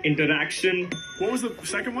 Life, interaction. What was the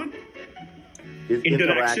second one? His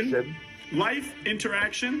interaction. Life,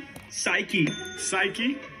 interaction, Psyche,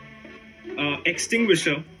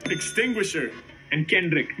 extinguisher, and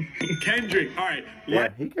Kendrick. Kendrick. All right. Yeah,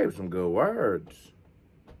 he gave some good words.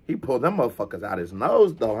 He pulled them motherfuckers out his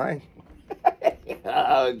nose, though, ain't he?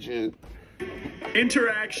 Oh, jeez.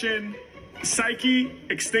 Interaction, psyche,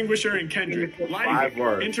 extinguisher, and Kendrick. Life, 5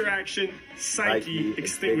 words. Interaction, psyche,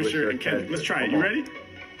 extinguisher, and Kendrick. Let's try it. You ready?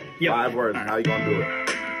 Yeah. 5 words. How you gonna do it?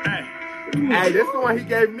 Hey. Hey, this is the one he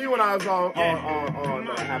gave me when I was on Come on,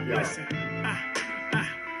 Happy Hour. listen.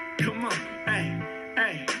 Come on. Hey.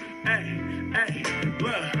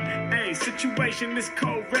 Look. Hey, sit situation is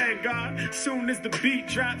cold red, God. Soon as the beat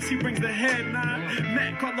drops, he brings the head nod.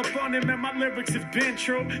 Matt called up on him and my lyrics have been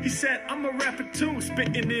true. He said, I'm a rapper too,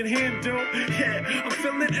 spitting in Hindu. Yeah, I'm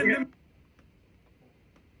feeling in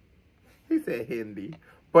He said Hindi.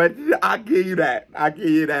 But I give you that. I give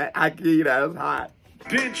you that. It's hot.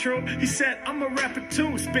 Been true. He said, I'm a rapper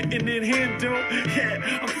too, spitting in Hindu.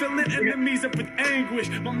 Yeah, I'm feeling enemies up with anguish.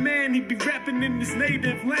 My man, he be rapping in his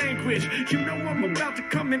native language. You know I'm about to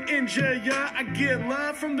come and injure ya. I get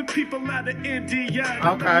love from the people out of India.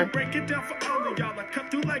 Okay. Break it down for all of y'all. I cut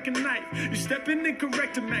through like a knife. You stepping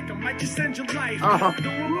incorrect to Mac, I might just end your life.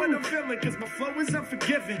 Doing what I'm feeling, cause my flow is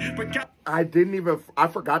unforgiving. But God, I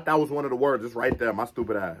forgot that was one of the words. It's right there, my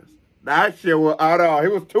stupid ass. That shit was, hold on, he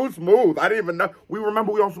was too smooth. I didn't even know. We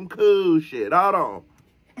remember we on some cool shit. Hold on.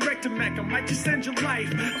 Mac, I might just end your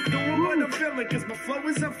life. I'm doing what I'm feeling, cause my flow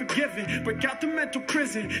is unforgiving. Break out the mental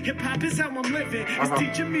prison. Hip-hop is how I'm living. It's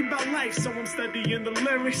teaching me about life, so I'm studying the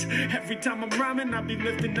lyrics. Every time I'm rhyming, I'll be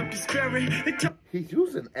lifting up your spirit. He's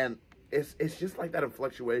using, and it's just like that in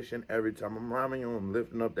fluctuation. Every time I'm rhyming, I'm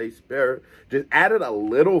lifting up their spirit. Just added a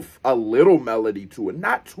little melody to it,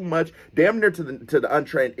 not too much. Damn near to the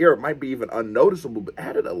untrained ear, it might be even unnoticeable, but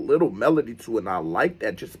added a little melody to it, and I like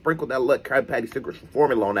that. Just sprinkle that little Krabby Patty secret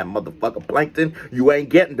formula on that motherfucker plankton. You ain't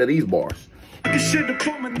getting to these bars. I should have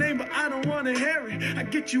put my name, but I don't want to hear it. I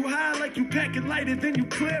get you high like you pack it lighter, then you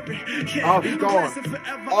clear it. Yeah, oh, he's gone.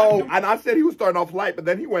 Oh, and I said he was starting off light, but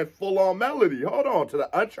then he went full on melody. Hold on, to the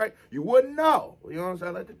untrained, you wouldn't know. You know what I'm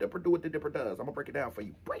saying? Let the Dipper do what the Dipper does. I'm gonna break it down for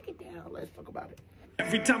you. Break it down. Let's talk about it.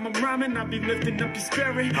 Every time I'm rhyming, I'll be lifting up your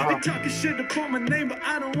spirit. They talking shit upon my name, but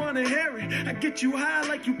I don't want to hear it. I get you high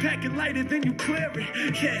like you pack it lighter, then you clear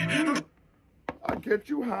it. Yeah. I get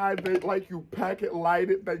you high, like you pack it, light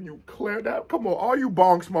it, then you clear that. Come on, all you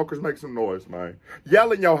bong smokers, make some noise, man.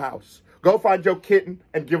 Yell in your house. Go find your kitten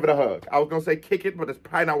and give it a hug. I was going to say kick it, but it's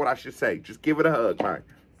probably not what I should say. Just give it a hug, man.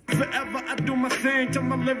 Forever I do my thing, till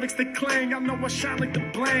my lyrics they clang. I know I shine like the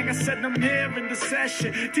bling. I said I'm here in the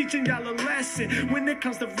session, teaching y'all a lesson. When it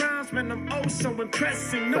comes to rhymes, man, I'm oh so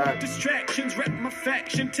impressive. No distractions, rep my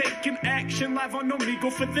faction, taking action. Live on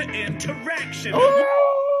Omegle for the interaction.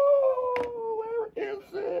 Is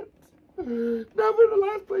it? Never the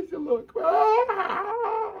last place you look.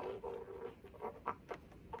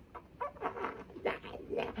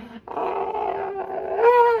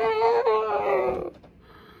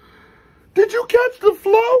 Did you catch the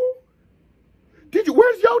flow?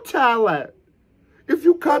 Where's your towel at? If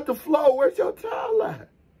you caught the flow, where's your towel at?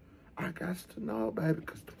 I got to know, baby,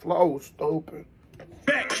 because the flow was stupid.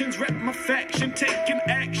 Factions, rep my faction, taking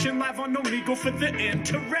action. Live on Omegle for the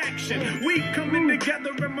interaction. We coming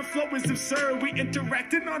together and my flow is absurd. We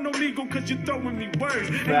interacting on Omegle cause you're throwing me words.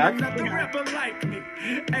 Ain't another rapper like me.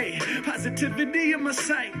 Hey, positivity in my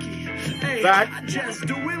psyche. Hey, I just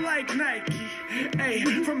do it like Nike. Hey,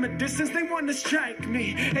 from a distance they want to strike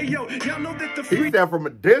me. Hey, yo, y'all know that the free... He said from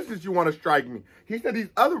a distance you want to strike me. He said these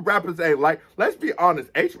other rappers ain't like... Let's be honest,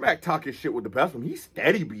 H-Mac talking shit with the best of them. He's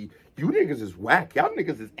steady B. You niggas is whack. Y'all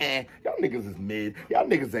niggas is Y'all niggas is mid. Y'all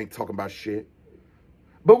niggas ain't talking about shit.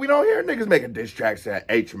 But we don't hear niggas making diss tracks at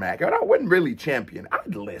H-Mac. I wasn't really champion.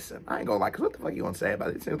 I'd listen. I ain't gonna lie. Because what the fuck you gonna say about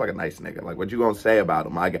it? It seems like a nice nigga. Like, what you gonna say about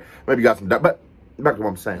him? Maybe you got some... But back to what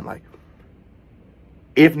I'm saying. Like,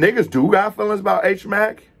 if niggas do got feelings about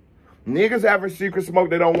H-Mac, niggas having secret smoke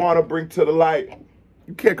they don't want to bring to the light.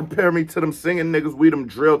 You can't compare me to them singing niggas, we them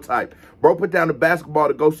drill type. Bro, put down the basketball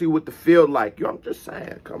to go see what the field like. Yo, I'm just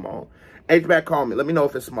saying, come on. H-Mac, call me. Let me know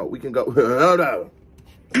if it's smoke. We can go. Hold on.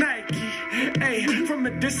 Nike, hey, from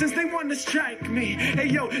a distance they want to strike me. Hey,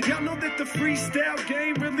 yo, y'all know that the freestyle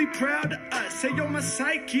game really proud of us. Hey, yo, my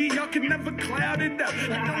psyche, y'all can never cloud it up.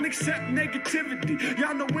 I don't accept negativity.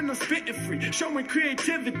 Y'all know when I'm spitting free, showing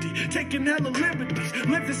creativity, taking hella liberties,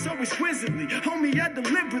 living so exquisitely. Homie, I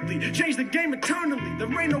deliberately change the game eternally.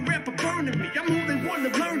 There ain't no rapper burning me. I'm who they want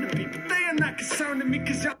to learn to be, but they are not concerning me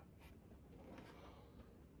because y'all...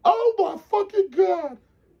 Oh my fucking God.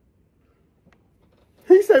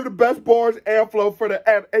 He saved the best bars and flow for the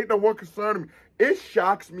end. Ain't no one concerning me. It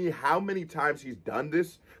shocks me how many times he's done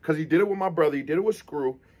this. Because he did it with my brother. He did it with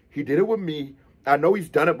Screw. He did it with me. I know he's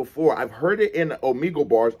done it before. I've heard it in Omegle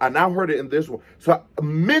bars. I now heard it in this one. So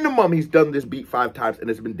minimum he's done this beat 5 times. And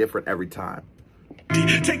it's been different every time.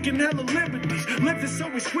 Taking hella liberties, living so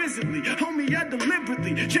exquisitely. Homie, I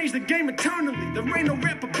deliberately change the game eternally. There ain't no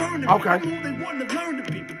rapper burning me. I'm who they want to learn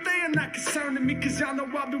to be, but they are not concerning me, cause y'all know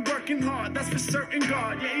I've been working hard. That's for certain,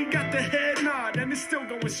 God. Yeah, he got the head nod, and it's still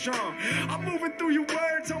going strong. I'm moving through your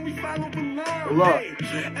words, homie, follow along. Hey,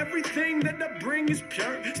 everything that I bring is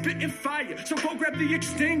pure, spitting fire. So go grab the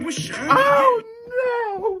extinguisher. Oh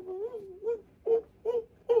no!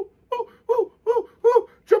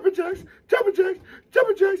 jumping jacks, jumping jacks,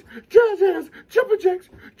 jumping jacks, jazz hands, jumping jacks,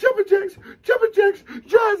 jumping jacks, jumping jacks,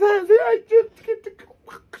 jazz hands. He ain't just get the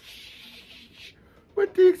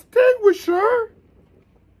with the extinguisher.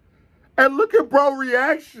 And look at bro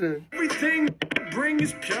reaction. Everything bring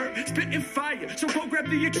is pure, spitting fire. So go grab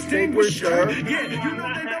the extinguisher. Yeah, you know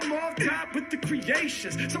that I'm off top with the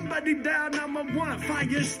creations. Somebody dial 911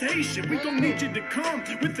 fire station. We gon' need you to come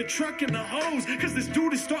with the truck and the hose, cause this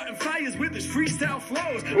dude is starting fires with his freestyle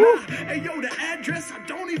flows. Hey yo, the address I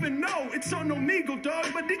don't even know. It's on Omegle, dog,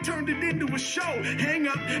 but they turned it into a show. Hang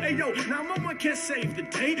up. Hey yo, 911 can't save the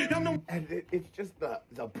day. And it's just the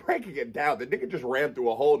breaking it down. The nigga just ran through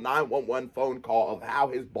a whole 911 phone call of how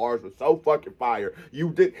his bars were so fucking fire. You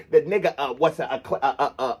did the nigga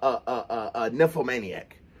a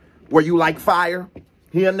nymphomaniac. Were you like fire?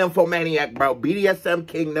 He a nymphomaniac, bro. BDSM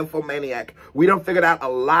king nymphomaniac. We done figured out a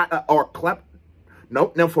lot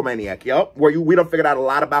Nope, nymphomaniac. Yup. We done figured out a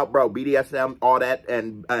lot about, bro, BDSM, all that,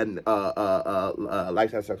 and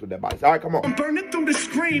likes to have sex with dead bodies. All right, come on. I'm burning through the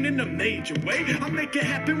screen in a major way. I make it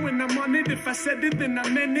happen when I'm on it. If I said it, then I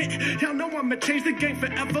meant it. Y'all know I'ma change the game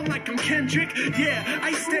forever like I'm Kendrick. Yeah,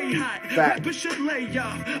 I stay hot. Rappers should lay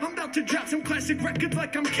off. I'm about to drop some classic records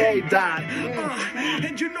like I'm K-Dot.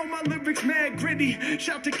 And you know my lyrics mad gritty.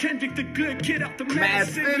 Shout to Kendrick, the good kid out the Mad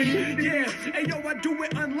City. Yeah, hey yo, I do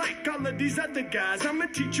it unlike all of these other guys. I'ma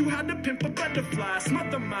teach you how to pimp a butterfly.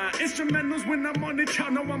 Smother my instrumentals when I'm on it.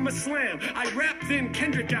 Y'all know I'm a slam. I rap then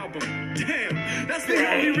Kendrick album. Damn, that's the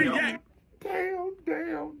only reaction.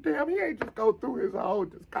 Damn. He ain't just go through his whole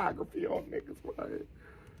discography on niggas, right?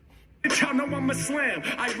 Y'all know I'm a slam.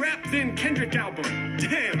 I rap then Kendrick album.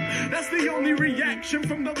 Damn, that's the only reaction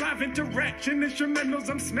from the live interaction. Instrumentals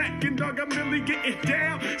I'm smacking, dog. I'm really getting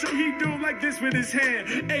down. So he do like this with his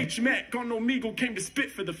hand. H-Mack on Omegle came to spit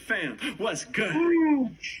for the fam. What's good? Ooh,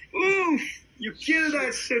 you killed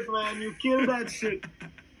that shit, man. You killed that shit.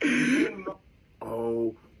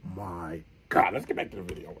 Oh my God. Let's get back to the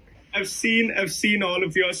video. I've seen all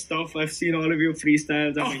of your stuff. I've seen all of your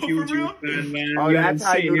freestyles. I'm a huge fan, man. Oh, You're that's insane.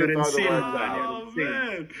 how You're you insane, do man. You're insane.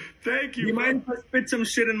 Man, thank you. You mind if I spit some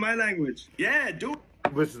shit in my language? Yeah, dude.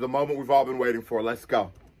 This is the moment we've all been waiting for. Let's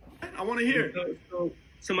go. I want to hear.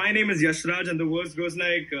 So my name is Yashraj, and the verse goes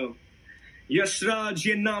like, Yashraj,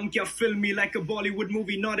 ye naam kya filmy, like a Bollywood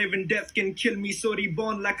movie, not even death can kill me. Sorry,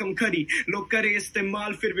 born like I'm Cuddy. Log kare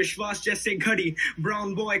istemal, fir vishwas jaise ghadi.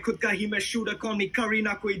 Brown boy, khud ka hi main shooter, call me curry,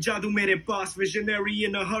 na koi jadoo mere paas. Visionary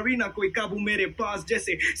in a hurry, na koi kabu mere paas.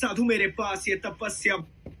 Jaise sadhu mere paas, ye tapasya.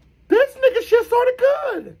 This nigga shit started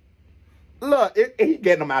good. Look, he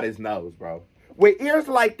getting them out his nose, bro. With ears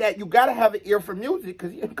like that, you gotta have an ear for music,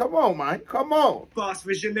 cause come on, man, come on. Pass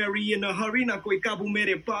visionary in a hurry, na koi kabu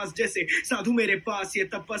mere paas. Jaise sadhu mere paas, ye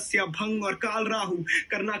tapasya bhang aur kal rahu.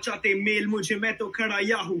 Karna chahte mail mujhe, main to khada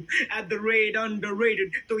yahoo. At the rate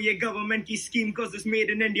underrated, to ye government ki scheme, cause this made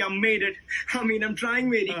in India made it. I mean, I'm trying,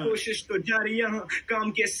 meri koshish to jari yahan.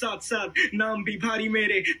 Kaam ke saath saath, naam bhi bhari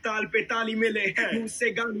mere. Taal pe taali mile, muh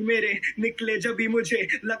se gaani mere. Nikle jabhi mujhe,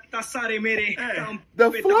 lagta sare mere.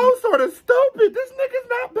 The flow sort of stupid. This nigga's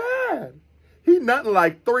not bad. He nothing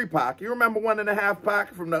like 3 Pac. You remember 1.5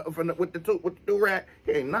 Pac from the with the do rag?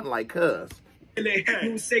 He ain't nothing like Cuz.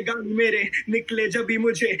 मुंह से गान मेरे निकले जब भी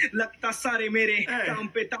मुझे लगता सारे मेरे काम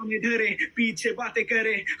पे ताने धरे पीछे बातें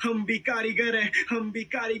करे हम भी कारीगर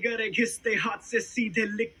है घिसते हाथ से सीधे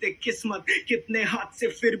लिखते किस्मत कितने हाथ से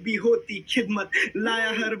फिर भी होती खिदमत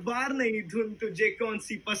लाया हर बार नहीं धुन तुझे कौन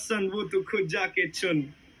सी पसंद वो तू खुद जाके चुन.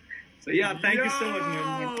 So yeah, thank you so much,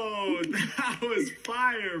 man. That was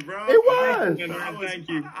fire, bro. It was. Thank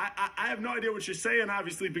you. I have no idea what you're saying,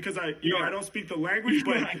 obviously, because I don't speak the language,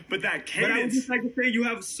 but that cadence. But I would just like to say you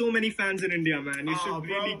have so many fans in India, man. You should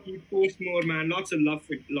really keep post more, man. Lots of love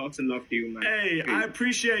to you, man. Hey, I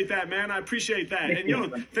appreciate that, man. I appreciate that.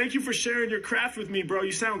 And thank you for sharing your craft with me, bro.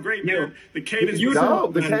 You sound great, man. The cadence was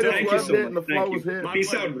dope. The cadence was it and the flow was hit.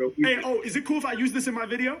 Peace out, bro. Hey, is it cool if I use this in my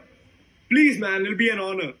video? Please, man, it'll be an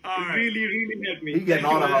honor. All right. Really, really help me. He getting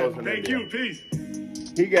all the hoes in India. Thank you, peace.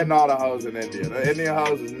 He getting all the hoes in India. The Indian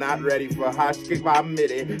hoes is not ready for hashkick by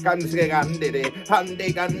midi. Y'all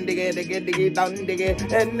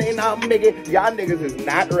niggas is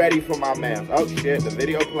not ready for my man. Oh shit, the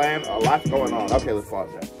video playing. A lot's going on. Okay, let's pause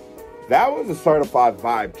that. That was a certified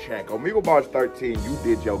vibe check. Omegle Bars 13, you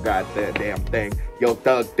did your goddamn thing. Yo,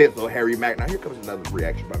 Thug Thizzle, Harry Mack. Now here comes another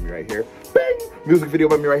reaction by me right here. Bing! Music video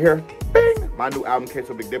by me right here. Bing! My new album,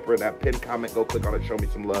 Queso Big Dipper. That pinned comment, go click on it, show me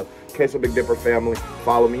some love. Queso Big Dipper family,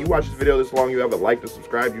 follow me. You watch this video this long, you haven't liked or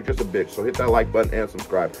subscribed, you just a bitch. So hit that like button and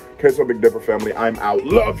subscribe. Queso Big Dipper family, I'm out.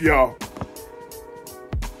 Love y'all.